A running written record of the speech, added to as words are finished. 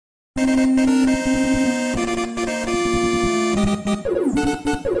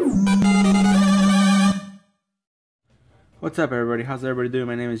What's up, everybody? How's everybody doing?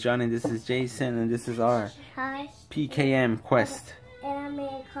 My name is John, and this is Jason, and this is our PKM quest. And I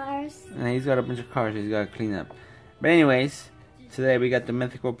made cars. And he's got a bunch of cars he's got to clean up. But anyways, today we got the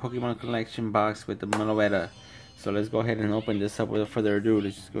mythical Pokemon collection box with the Meloetta. So let's go ahead and open this up without further ado.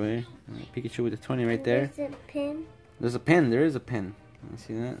 Let's just go ahead. Pikachu with the 20 right there. There's a pin. There's a pin. There is a pin. You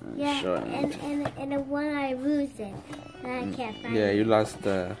see that? Yeah, and the one I lose it. And I can't find it. Yeah, you lost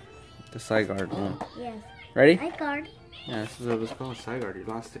the side guard one. Yes. Ready? Side guard. Yeah, this is what it's called. Side guard. You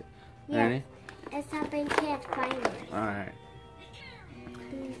lost it. Yeah. Ready? It's up and can't find it. Alright.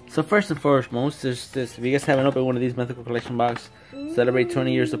 So first and foremost, there's this. If you guys haven't opened one of these mythical collection boxes, celebrate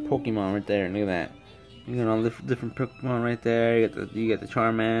 20 years of Pokemon right there. Look at that. You got all the different Pokemon right there. You got the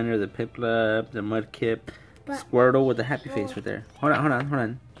Charmander, the Piplup, the Mudkip, Squirtle with the happy face right there. Hold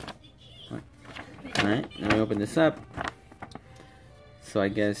on. Alright, let me open this up. So I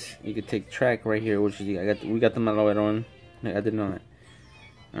guess you could take track right here, which is we got the Meloetta one. I didn't know that.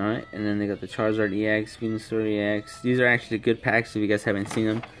 Alright, and then they got the Charizard EX, Venusaur EX. These are actually good packs if you guys haven't seen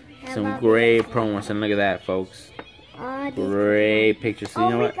them. Some great promos, and look at that, folks. Great pictures. So you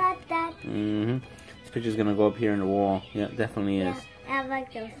know what? Got that. This picture's gonna go up here in the wall. Yeah, it definitely is. I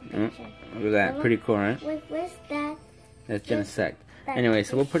like those pictures. Look at that, pretty cool, right? Where's that? That's Genesect. Anyway,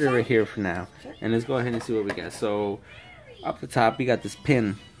 so we'll put it right here for now, and let's go ahead and see what we got. So up the top, we got this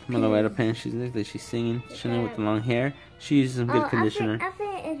pin, Meloetta pin. She's looks like she's singing, chilling with the long hair. She uses some good conditioner. I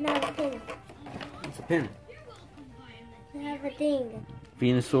think it's not a pin. It's a pin. I have a thing.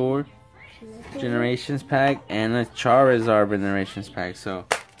 Venusaur Generations pack and a Charizard Generations pack. So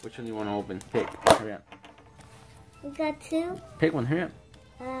which one do you want to open? Pick. Hurry up. We got two. Pick one. Hurry up.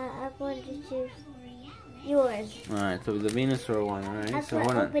 I'm going to choose yours. Alright, so the Venusaur one. Alright, so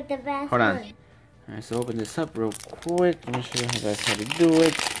hold on. Hold on. Alright, so open this up real quick. Let me show you guys how to do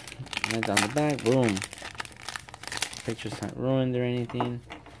it. Right down the back. Boom. Picture's not ruined or anything.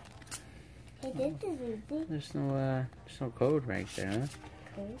 Hey, this is easy. There's no code right there,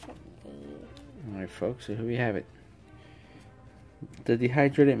 huh? Alright, folks, so here we have it. The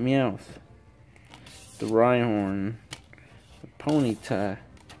dehydrated Meowth, the Rhyhorn, the Ponyta,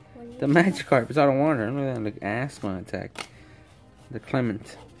 the Magikarp. It's out of water. Look at that, like asthma attack. The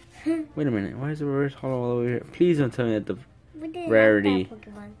Clement. Wait a minute, why is the reverse hollow all over here? Please don't tell me that the rarity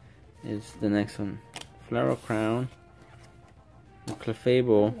is the next one. Floral Crown, the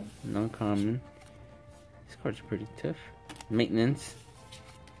Clefable, non-common. These cards are pretty tough. Maintenance.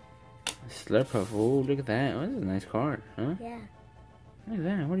 Slurpuff. Oh, look at that. Oh, this is a nice card, huh? Yeah. Look at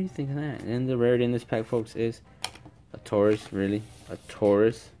that. What do you think of that? And the rarity in this pack, folks, is a Taurus. Really? A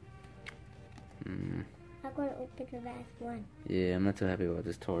Taurus? I'm going to open the last one. Yeah, I'm not too happy about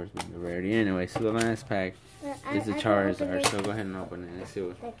this Taurus, man. The rarity. Anyway, so the last pack is the Charizard. So go ahead and open it. Let's see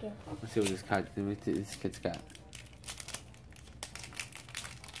what this kid's got.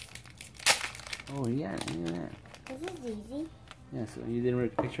 Oh, yeah. Look at that. This is easy. Yeah, so you didn't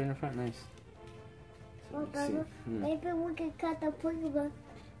write a picture in the front? Nice. So maybe we can cut the Pokemon,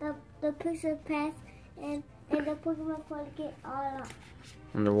 the picture pass, and the Pokemon for to get all up.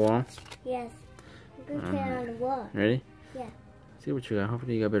 On the wall? Yes. We can put it on the wall. Ready? Yeah. See what you got.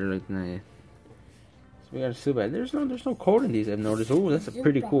 Hopefully you got better luck than I did. So we got a Zubat. There's no code in these, I've noticed. Oh, that's a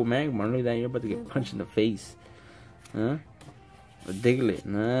pretty cool Magmar. Look at that. You're about to get punched in the face. Huh? A Diglett.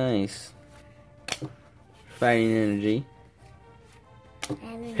 Nice. Fighting energy.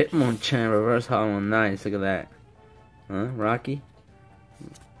 Hitmonchan reverse hollow. Nice. Look at that. Huh? Rocky.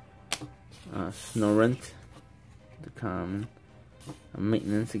 Snorunt. The common.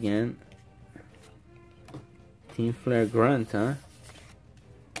 Maintenance again. Team Flare Grunt, huh?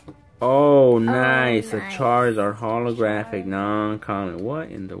 Oh, nice. A Charizard holographic non-common. What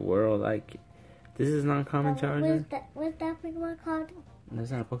in the world? This is non-common Charizard? What's that Pokemon called?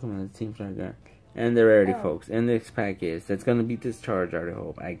 That's not a Pokemon. It's Team Flare Grunt. And the rarity, folks. And the next pack is that's gonna beat this Charizard. I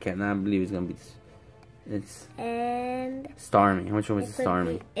hope. I cannot believe it's gonna beat this. It's Starmie. Which one was the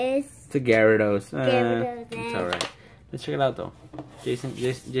Starmie? It's a Gyarados. It's alright. Let's check it out though.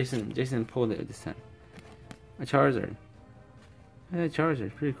 Jason pulled it this time. A Charizard. Yeah,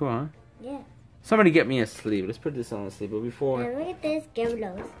 Charizard. Pretty cool, huh? Yeah. Somebody get me a sleeve. Let's put this on a sleeve. But before. And look at this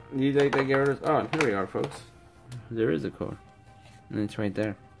Gyarados. You like that Gyarados? Oh, here we are, folks. There is a code. And it's right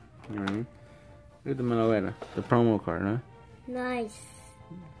there. You know what I mean? Look at the Meloetta, the promo card, huh? Nice.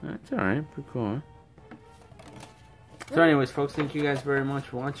 That's alright, pretty cool, huh? So anyways, folks, thank you guys very much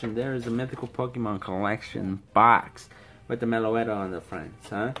for watching. There is a mythical Pokemon collection box with the Meloetta on the front,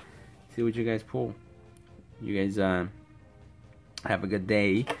 huh? See what you guys pull. You guys have a good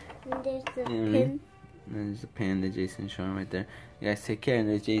day. And there's the pin. And there's the pin that Jason's showing right there. You guys take care, and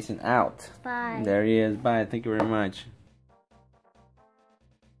there's Jason out. Bye. There he is. Bye. Thank you very much.